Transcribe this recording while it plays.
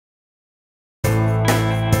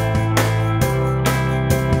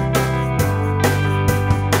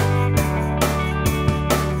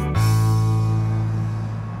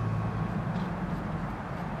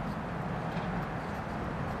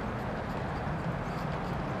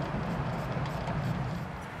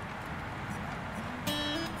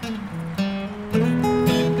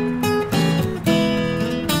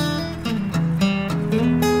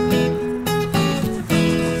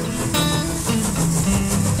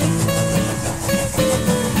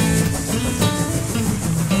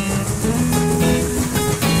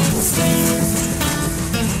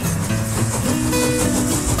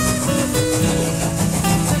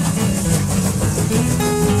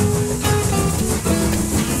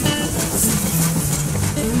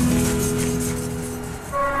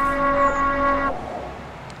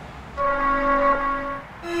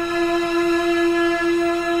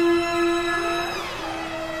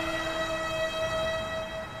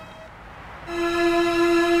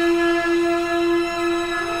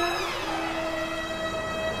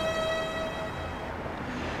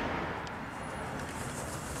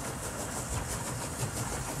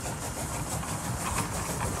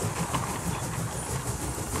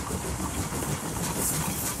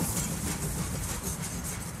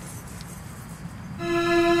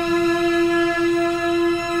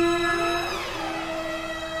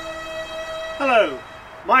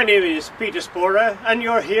My name is Peter Spoerer and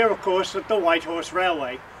you're here of course at the White Horse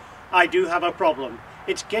Railway. I do have a problem.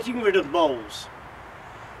 It's getting rid of moles.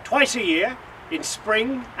 Twice a year, in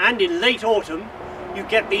spring and in late autumn, you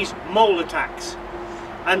get these mole attacks.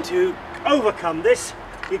 And to overcome this,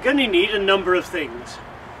 you're going to need a number of things.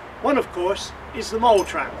 One of course is the mole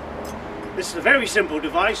trap. This is a very simple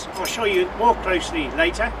device. I'll show you more closely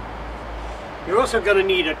later. You're also going to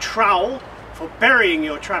need a trowel for burying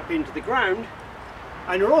your trap into the ground.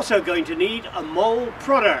 And you're also going to need a mole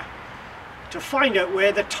prodder to find out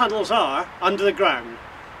where the tunnels are under the ground.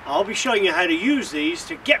 I'll be showing you how to use these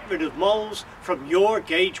to get rid of moles from your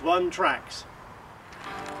Gauge 1 tracks.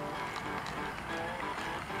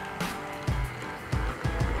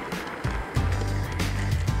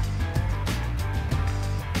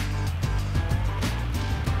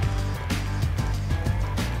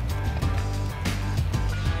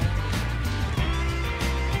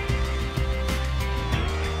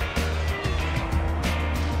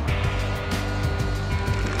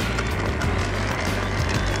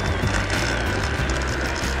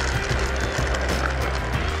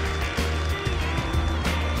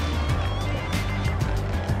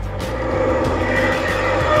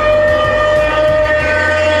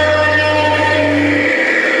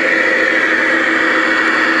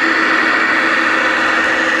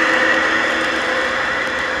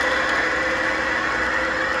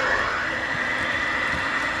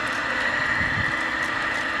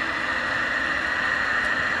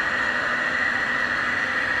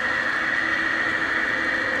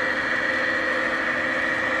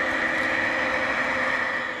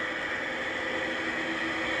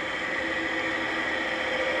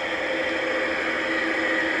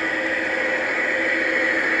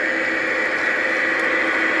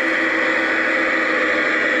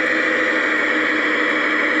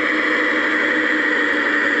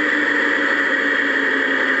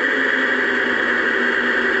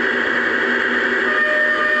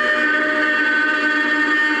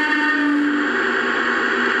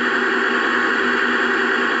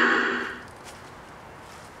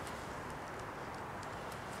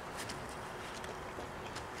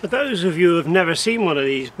 For those of you who have never seen one of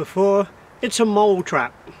these before, it's a mole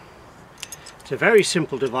trap. It's a very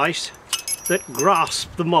simple device that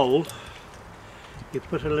grasps the mole. You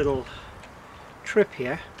put a little trip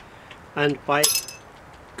here, and by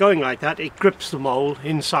going like that it grips the mole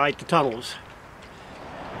inside the tunnels.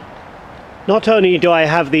 Not only do I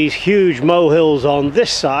have these huge molehills on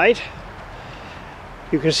this side,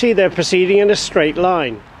 you can see they're proceeding in a straight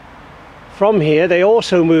line. From here they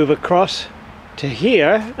also move across to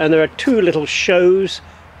here, and there are two little shows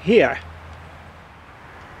here.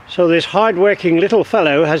 So this hard-working little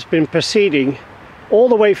fellow has been proceeding all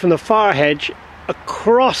the way from the far hedge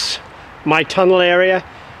across my tunnel area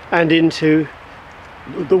and into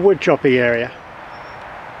the wood chopping area.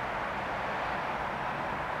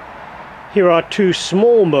 Here are two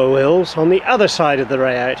small molehills on the other side of the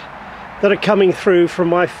layout that are coming through from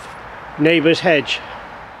my neighbour's hedge.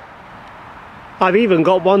 I've even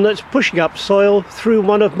got one that's pushing up soil through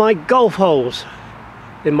one of my golf holes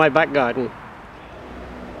in my back garden.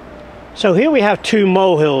 So here we have two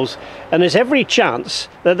molehills, and there's every chance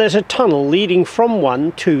that there's a tunnel leading from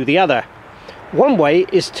one to the other. One way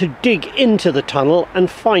is to dig into the tunnel and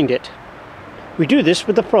find it. We do this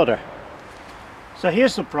with the prodder. So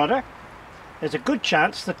here's the prodder. There's a good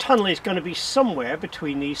chance the tunnel is going to be somewhere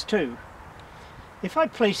between these two. If I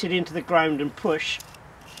place it into the ground and push,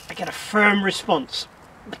 I get a firm response.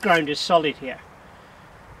 The ground is solid here.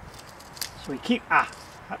 So we keep, that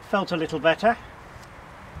felt a little better.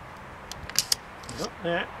 Not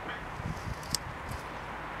there.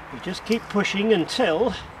 You just keep pushing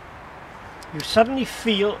until you suddenly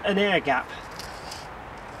feel an air gap.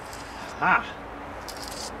 I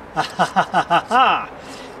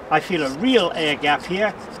feel a real air gap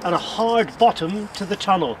here and a hard bottom to the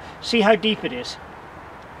tunnel. See how deep it is?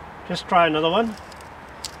 Just try another one.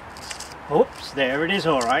 Oops, there it is,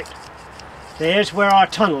 alright. There's where our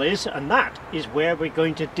tunnel is, and that is where we're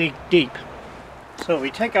going to dig deep. So we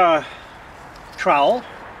take our trowel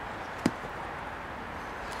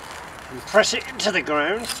and press it into the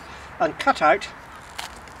ground and cut out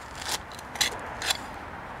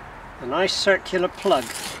a nice circular plug.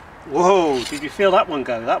 Whoa, did you feel that one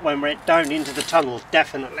go? That one went down into the tunnel,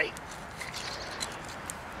 definitely.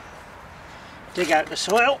 Dig out the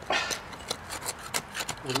soil.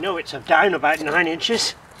 We know it's down about 9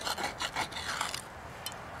 inches.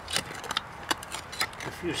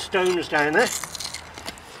 A few stones down there.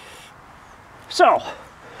 So,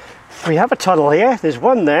 we have a tunnel here. There's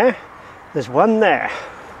one there. There's one there.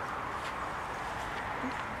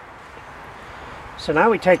 So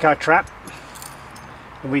now we take our trap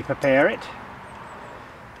and we prepare it.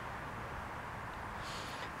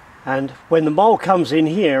 And when the mole comes in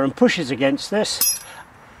here and pushes against this,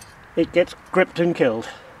 it gets gripped and killed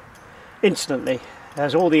instantly. It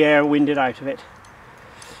has all the air winded out of it.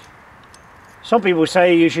 Some people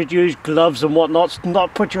say you should use gloves and whatnot,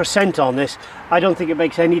 not put your scent on this. I don't think it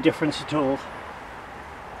makes any difference at all.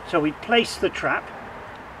 So we place the trap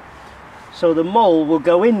so the mole will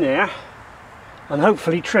go in there and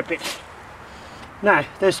hopefully trip it. Now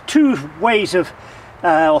there's two ways of,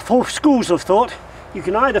 or four schools of thought. You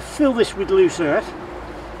can either fill this with loose earth,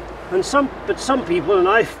 and some people, and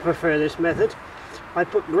I prefer this method, I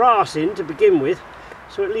put grass in to begin with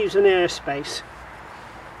so it leaves an air space,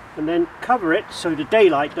 and then cover it so the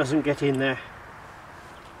daylight doesn't get in there.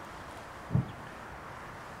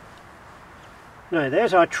 Now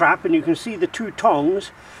there's our trap, and you can see the two tongs.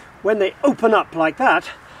 When they open up like that,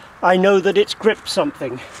 I know that it's gripped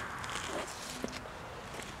something.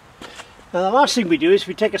 Now the last thing we do is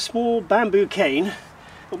we take a small bamboo cane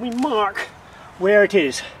and we mark where it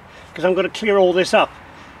is, because I'm going to clear all this up,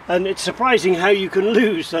 and it's surprising how you can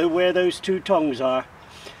lose where those two tongs are.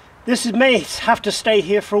 This may have to stay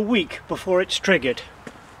here for a week before it's triggered.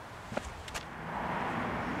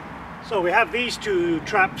 So we have these two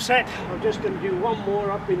traps set. I'm just going to do one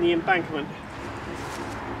more up in the embankment.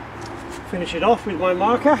 Finish it off with my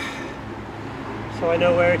marker so I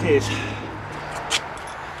know where it is. So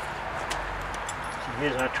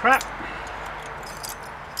here's our trap.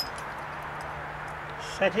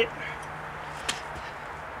 Set it.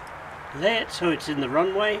 Lay it so it's in the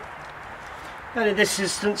runway. And in this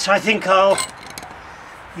instance I think I'll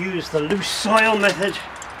use the loose soil method.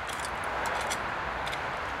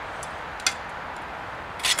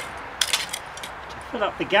 To fill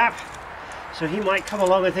up the gap. So he might come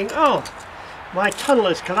along and think, oh, my tunnel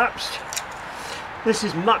has collapsed. This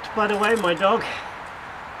is Mutt, by the way, my dog.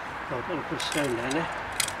 Oh, I've got to put a stone down there.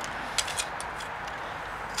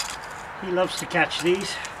 He loves to catch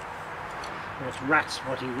these. It's rats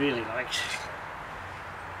what he really likes.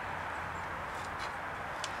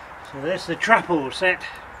 So there's the trap all set.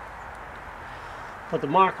 Put the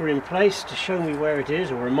marker in place to show me where it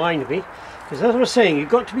is, or remind me. Because as I was saying, you've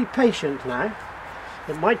got to be patient now.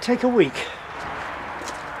 It might take a week.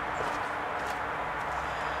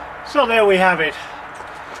 So there we have it.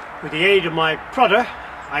 With the aid of my prodder,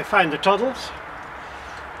 I found the tunnels.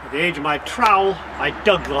 With the aid of my trowel, I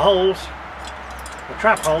dug the holes, the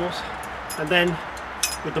trap holes, and then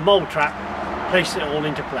with the mole trap, placed it all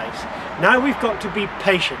into place. Now we've got to be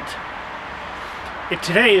patient.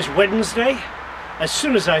 Today is Wednesday. As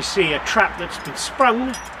soon as I see a trap that's been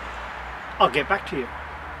sprung, I'll get back to you.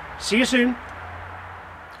 See you soon.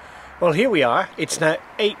 Well, here we are. It's now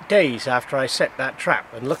 8 days after I set that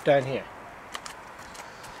trap, and look down here.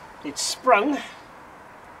 It's sprung.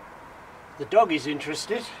 The dog is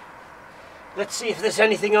interested. Let's see if there's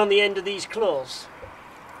anything on the end of these claws.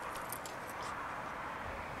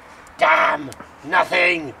 Damn!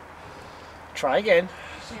 Nothing! Try again.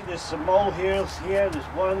 See, there's some mole hills here. There's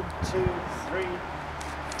 1, 2, 3,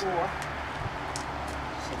 4.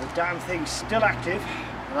 So the damn thing's still active,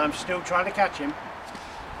 and I'm still trying to catch him.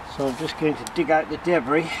 So I'm just going to dig out the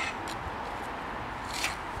debris.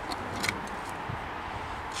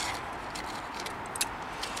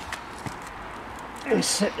 And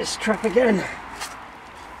set this trap again.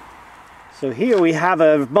 So here we have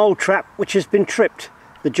a mole trap which has been tripped.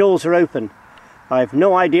 The jaws are open. I have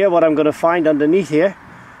no idea what I'm going to find underneath here.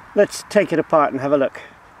 Let's take it apart and have a look.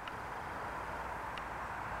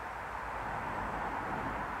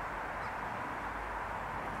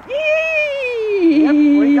 Yep,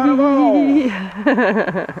 we got a mole!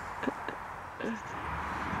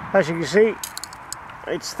 As you can see,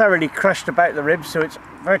 it's thoroughly crushed about the ribs, so it's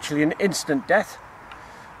virtually an instant death.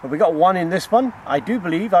 But we got one in this one. I do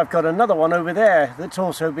believe I've got another one over there that's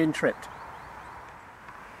also been tripped.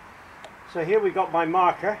 So here we got my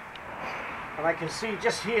marker, and I can see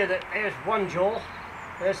just here that there's one jaw,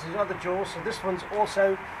 there's the other jaw, so this one's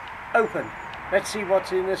also open. Let's see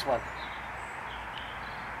what's in this one.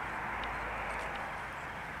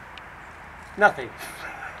 Nothing.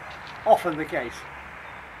 Often the case.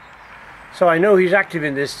 So I know he's active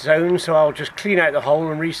in this zone, so I'll just clean out the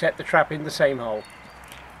hole and reset the trap in the same hole.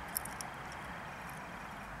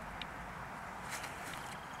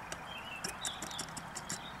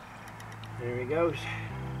 There he goes.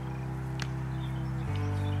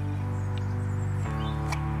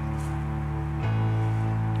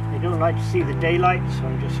 I don't like to see the daylight, so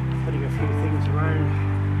I'm just putting a few things around.